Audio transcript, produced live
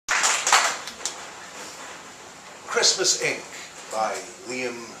Christmas Ink by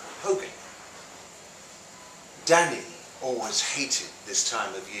Hogan. Danny always hated this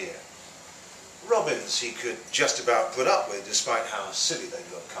time of year. Robins he could just about put up with, despite how silly they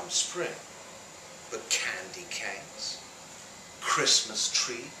look come spring. But candy canes, Christmas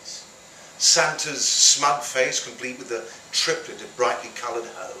trees, Santa's smug face complete with a triplet of brightly coloured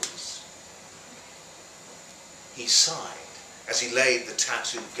hose. He sighed as he laid the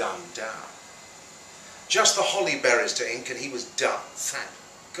tattoo gun down. Just the holly berries to ink and he was done, thank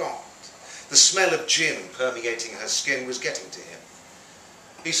God. The smell of gin permeating her skin was getting to him.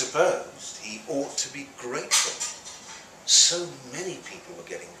 He supposed he ought to be grateful. So many people were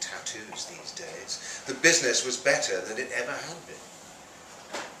getting tattoos these days. The business was better than it ever had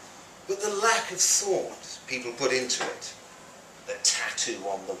been. But the lack of thought people put into it, the tattoo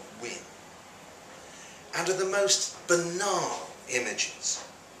on the wing, and of the most banal images,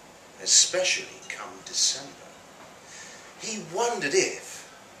 especially come December. He wondered if,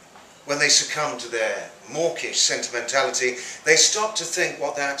 when they succumbed to their mawkish sentimentality, they stopped to think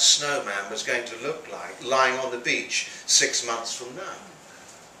what that snowman was going to look like lying on the beach 6 months from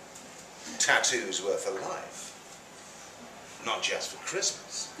now. Tattoos were for life, not just for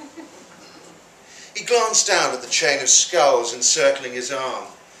Christmas. He glanced down at the chain of skulls encircling his arm,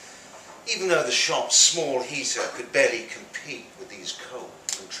 even though the shop's small heater could barely compete with these cold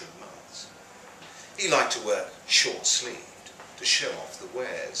wintry months. He liked to work short-sleeved to show off the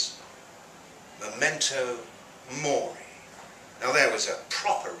wares. Memento mori. Now there was a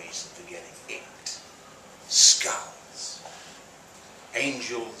proper reason for getting inked. Skulls.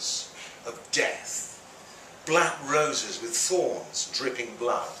 Angels of death. Black roses with thorns dripping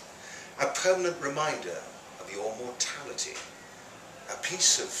blood. A permanent reminder of your mortality. A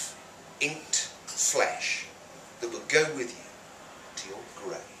piece of inked flesh that will go with you to your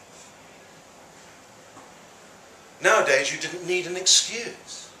grave. Nowadays you didn't need an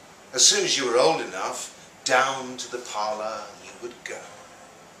excuse. As soon as you were old enough, down to the parlour you would go.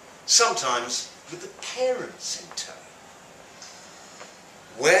 Sometimes with the parents in tow.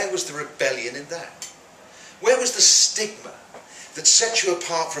 Where was the rebellion in that? Where was the stigma that set you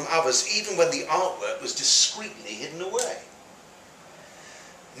apart from others even when the artwork was discreetly hidden away?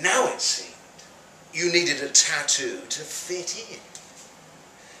 Now it seemed you needed a tattoo to fit in.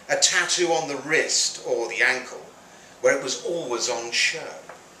 A tattoo on the wrist or the ankle where it was always on show.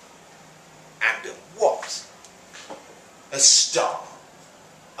 And a what? A star,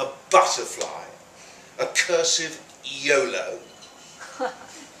 a butterfly, a cursive YOLO.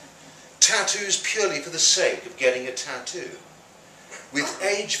 Tattoos purely for the sake of getting a tattoo. With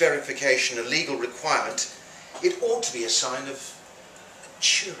age verification a legal requirement, it ought to be a sign of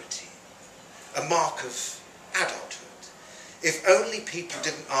maturity, a mark of adulthood. If only people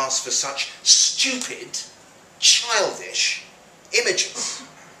didn't ask for such stupid, childish images.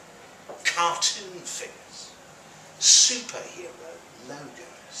 Cartoon figures, superhero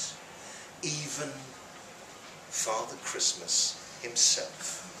logos, even Father Christmas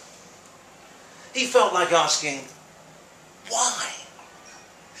himself. He felt like asking, why?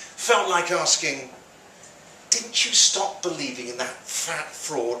 Felt like asking, didn't you stop believing in that fat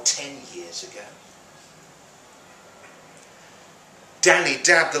fraud 10 years ago? Danny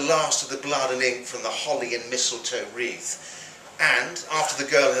dabbed the last of the blood and ink from the holly and mistletoe wreath, and, after the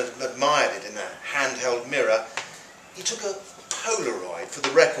girl had admired it in a handheld mirror, he took a Polaroid for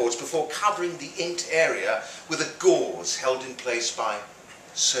the records before covering the inked area with a gauze held in place by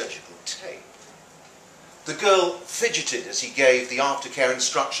surgical tape. The girl fidgeted as he gave the aftercare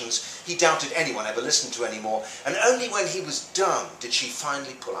instructions he doubted anyone ever listened to anymore, and only when he was done did she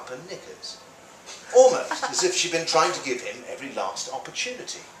finally pull up her knickers, almost as if she'd been trying to give him every last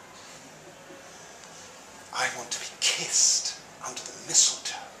opportunity. I want to be kissed under the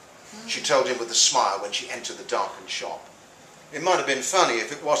mistletoe, she told him with a smile when she entered the darkened shop. It might have been funny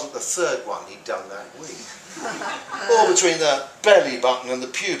if it wasn't the third one he'd done that week. Or between the belly button and the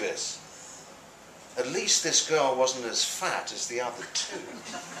pubis. At least this girl wasn't as fat as the other two.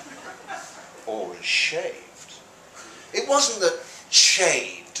 Or as shaved. It wasn't that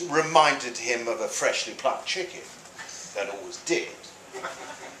shaved reminded him of a freshly plucked chicken. That always did.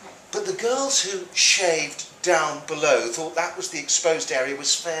 But the girls who shaved down below thought that was the exposed area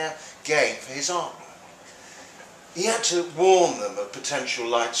was fair game for his artwork. He had to warn them of potential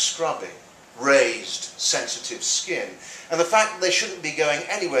light scrubbing, raised, sensitive skin, and the fact that they shouldn't be going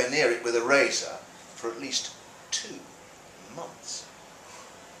anywhere near it with a razor for at least 2 months.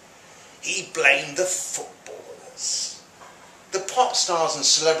 He blamed the footballers, the pop stars and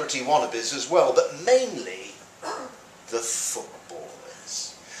celebrity wannabes as well, but mainly the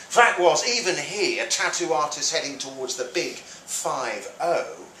footballers. Fact was, even he, a tattoo artist heading towards the big 5-0,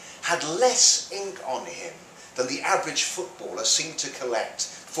 had less ink on him than the average footballer seemed to collect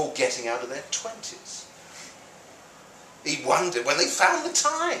before getting out of their 20s. He wondered when they found the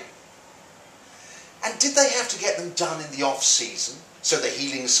time. And did they have to get them done in the off-season so the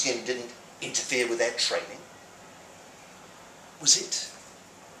healing skin didn't interfere with their training? Was it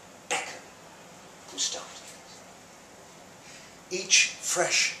Beckham who started it? Each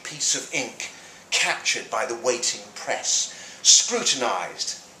fresh piece of ink captured by the waiting press,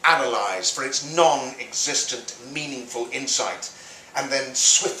 scrutinised, analysed for its non-existent, meaningful insight, and then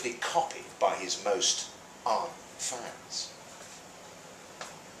swiftly copied by his most ardent fans.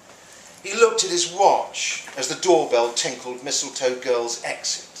 He looked at his watch as the doorbell tinkled Mistletoe Girl's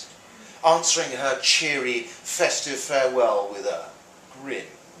exit, answering her cheery, festive farewell with a grim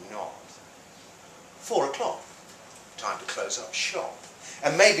nod. 4 o'clock. Time to close up shop,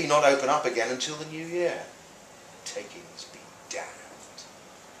 and maybe not open up again until the new year. Takings be damned.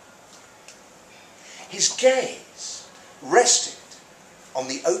 His gaze rested on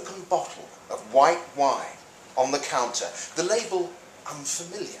the open bottle of white wine on the counter, the label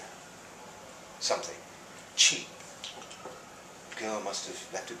unfamiliar. Something cheap. The girl must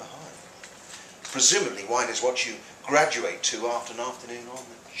have left it behind. Presumably wine is what you graduate to after an afternoon on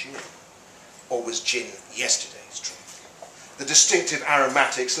the gin. Or was gin yesterday's drink? The distinctive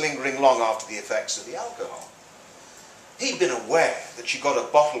aromatics lingering long after the effects of the alcohol. He'd been aware that she got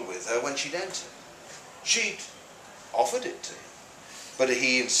a bottle with her when she'd entered. She'd offered it to him, but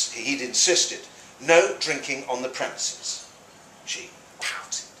he'd insisted, no drinking on the premises. She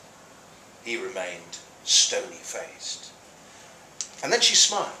pouted. He remained stony-faced. And then she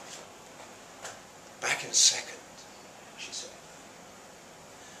smiled. Back in a second, she said.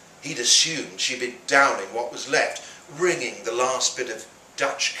 He'd assumed she'd been downing what was left, wringing the last bit of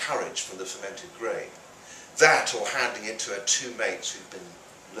Dutch courage from the fermented grape. That or handing it to her 2 mates who'd been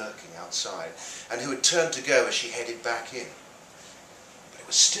lurking outside, and who had turned to go as she headed back in. But it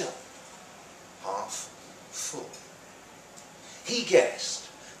was still half full. He guessed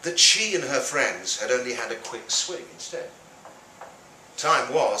that she and her friends had only had a quick swig instead.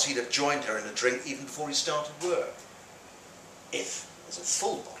 Time was, he'd have joined her in a drink even before he started work. If it was a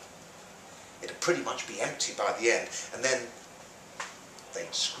full bottle, it'd pretty much be empty by the end, and then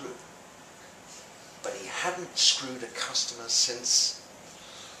they'd screw. But he hadn't screwed a customer since...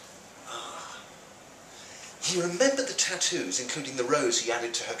 He remembered the tattoos, including the rose he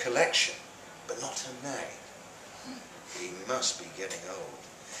added to her collection, but not her name. He must be getting old.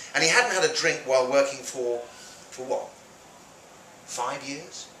 And he hadn't had a drink while working for what? 5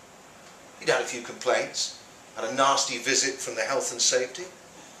 years? He'd had a few complaints, had a nasty visit from the health and safety,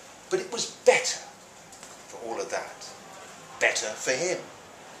 but it was better for all of that. Better for him.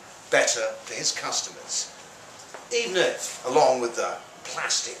 Better for his customers. Even if, along with the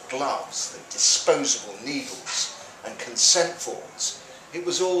plastic gloves, the disposable needles and consent forms, it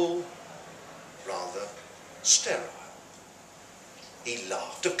was all rather sterile. He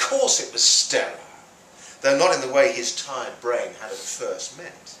laughed. Of course it was sterile, though not in the way his tired brain had at first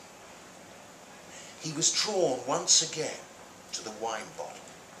meant. He was drawn once again to the wine bottle.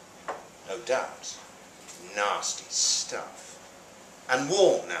 No doubt, nasty stuff. And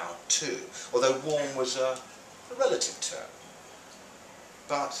warm now, too, although warm was a relative term.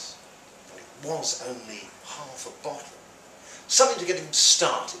 But it was only half a bottle. Something to get him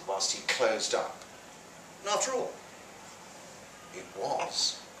started whilst he closed up. And after all, it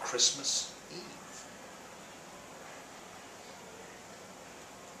was Christmas Eve.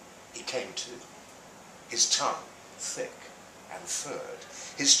 He came to, his tongue thick and furred,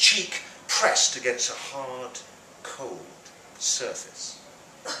 his cheek pressed against a hard, cold surface.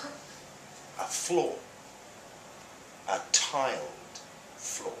 A floor. A tiled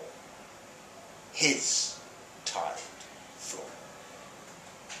floor. His tiled floor.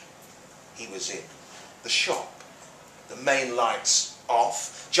 He was in the shop. The main lights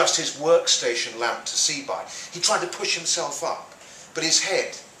off, just his workstation lamp to see by. He tried to push himself up, but his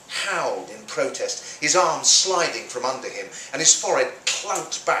head howled in protest, his arms sliding from under him, and his forehead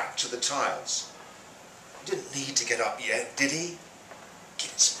clunked back to the tiles. He didn't need to get up yet, did he?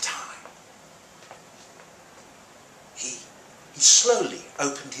 Give it some time. He slowly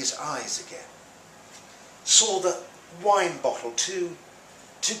opened his eyes again, saw the wine bottle too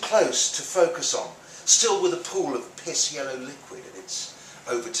close to focus on, still with a pool of piss-yellow liquid at its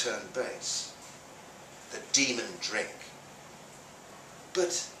overturned base. The demon drink.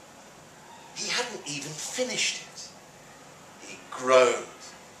 But he hadn't even finished it. He groaned.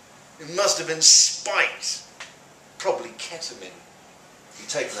 It must have been spite. Probably ketamine. He'd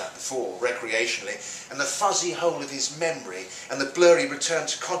taken that before, recreationally, and the fuzzy hole of his memory and the blurry return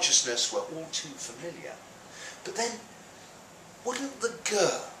to consciousness were all too familiar. But then, wouldn't the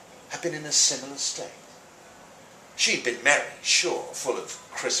girl have been in a similar state? She'd been merry, sure, full of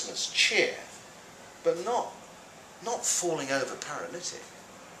Christmas cheer, but not falling over paralytic.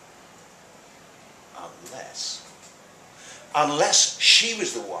 Unless she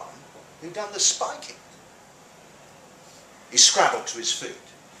was the one who'd done the spiking. He scrabbled to his feet,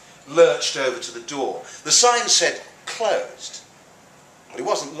 lurched over to the door. The sign said closed, but it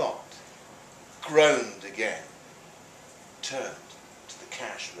wasn't locked. Groaned again, turned to the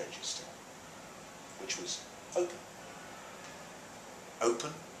cash register, which was open.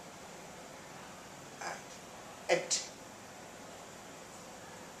 Open and empty.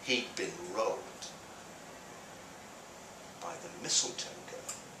 He'd been rolled by the mistletoe girl.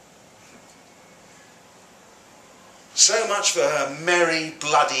 So much for her merry,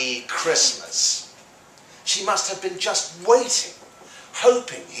 bloody Christmas. She must have been just waiting,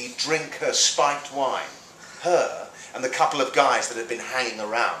 hoping he'd drink her spiked wine, her and the couple of guys that had been hanging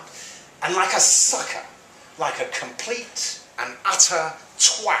around, and like a sucker, like a complete and utter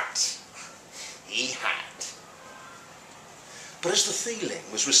twat, he had. But as the feeling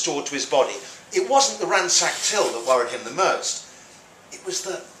was restored to his body, it wasn't the ransacked till that worried him the most. It was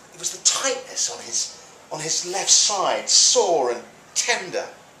the tightness on his left side, sore and tender.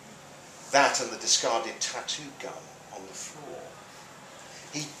 That and the discarded tattoo gun on the floor.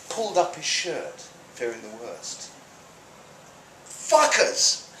 He pulled up his shirt, fearing the worst.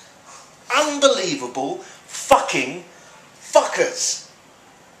 Fuckers! Unbelievable fucking fuckers!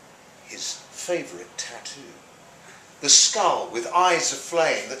 His favourite tattoo. The skull with eyes of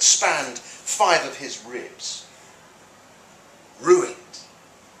flame that spanned 5 of his ribs. Ruined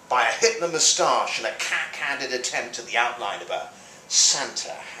by a Hitler moustache and a cack-handed attempt at the outline of a Santa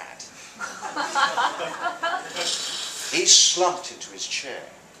hat. He slumped into his chair.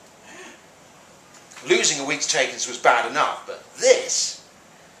 Losing a week's takings was bad enough, but this...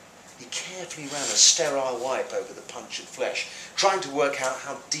 He carefully ran a sterile wipe over the punctured flesh, trying to work out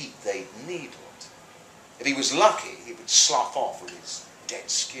how deep they'd needled. If he was lucky, he would slough off with his dead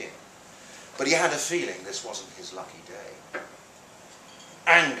skin. But he had a feeling this wasn't his lucky day.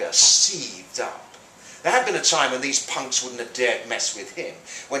 Anger seethed up. There had been a time when these punks wouldn't have dared mess with him,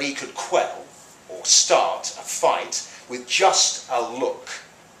 when he could quell, or start, a fight with just a look.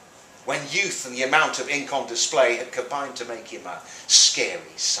 When youth and the amount of ink on display had combined to make him a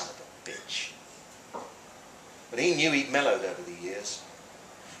scary son of a bitch. But he knew he'd mellowed over the years.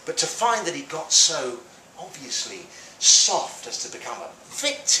 But to find that he got so obviously soft as to become a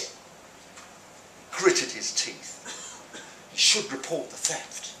victim, gritted his teeth. He should report the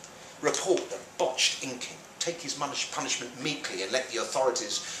theft, report the botched inking, take his punishment meekly and let the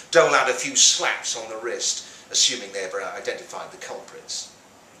authorities dole out a few slaps on the wrist, assuming they've identified the culprits.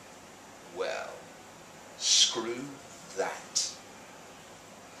 Well, screw that.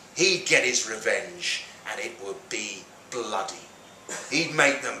 He'd get his revenge, and it would be bloody. He'd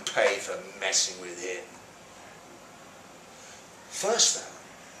make them pay for messing with him. First,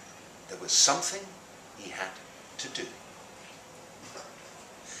 though, there was something he had to do.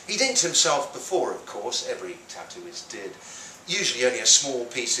 He'd inked himself before, of course, every tattooist did. Usually only small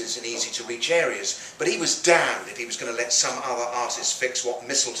pieces in easy-to-reach areas, but he was damned if he was going to let some other artist fix what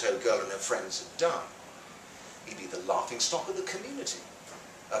Mistletoe Girl and her friends had done. He'd be the laughingstock of the community.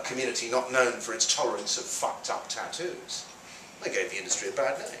 A community not known for its tolerance of fucked-up tattoos. They gave the industry a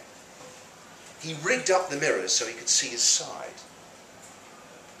bad name. He rigged up the mirrors so he could see his side.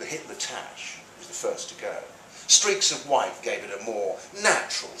 The Hitler tash was the first to go. Streaks of white gave it a more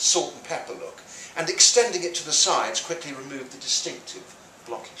natural salt and pepper look, and extending it to the sides quickly removed the distinctive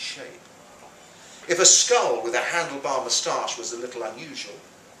blocky shape. If a skull with a handlebar moustache was a little unusual,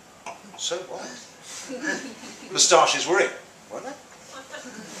 so what? Moustaches were in, weren't they?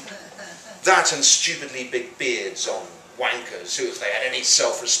 That and stupidly big beards on wankers who, if they had any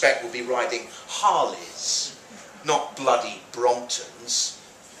self-respect, would be riding Harleys, not bloody Bromptons.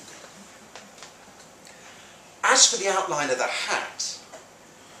 As for the outline of the hat,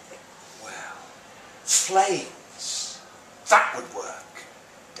 well, flames, that would work,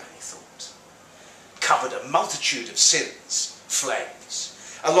 Danny thought. Covered a multitude of sins, flames.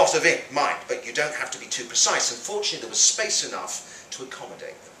 A lot of ink might, but you don't have to be too precise, and fortunately there was space enough to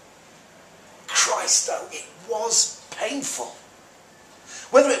accommodate them. Christ, though, it was painful.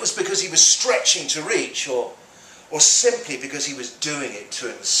 Whether it was because he was stretching to reach, or simply because he was doing it to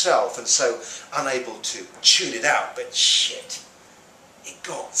himself and so unable to tune it out, but shit, it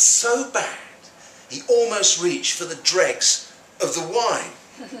got so bad he almost reached for the dregs of the wine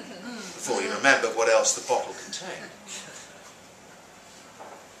before he remembered what else the bottle contained.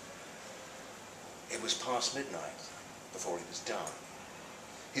 It was past midnight before he was done,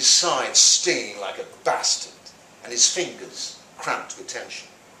 his side stinging like a bastard and his fingers cramped with tension.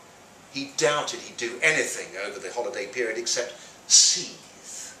 He doubted he'd do anything over the holiday period except seethe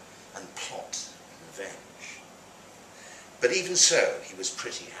and plot revenge. But even so, he was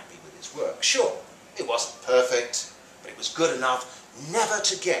pretty happy with his work. Sure, it wasn't perfect, but it was good enough never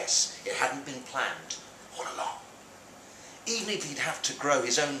to guess it hadn't been planned all along. Even if he'd have to grow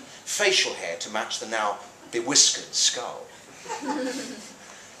his own facial hair to match the now bewhiskered skull.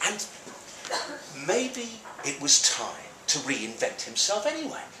 And maybe it was time to reinvent himself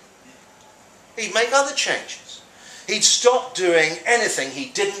anyway. He'd make other changes. He'd stop doing anything he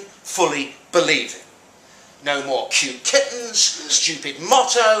didn't fully believe in. No more cute kittens, stupid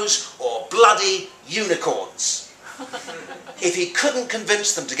mottos, or bloody unicorns. If he couldn't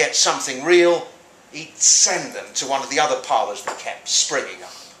convince them to get something real, he'd send them to one of the other parlours that kept springing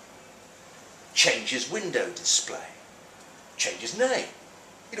up. Change his window display. Change his name.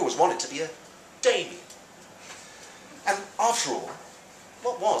 He'd always wanted to be a Damien. And after all,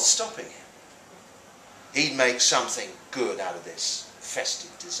 what was stopping him? He'd make something good out of this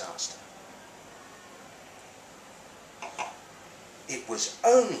festive disaster. It was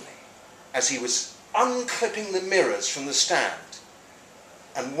only as he was unclipping the mirrors from the stand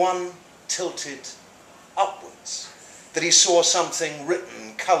and one tilted upwards that he saw something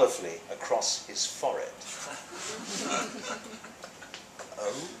written colourfully across his forehead.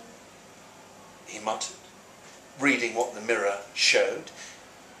 Oh, he muttered, reading what the mirror showed,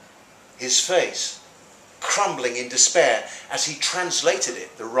 his face crumbling in despair as he translated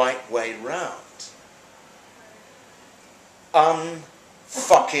it the right way round.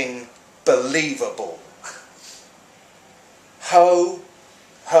 Unfucking believable. Ho,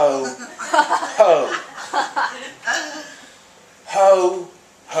 ho, ho. Ho,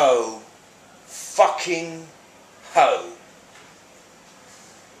 ho, fucking ho.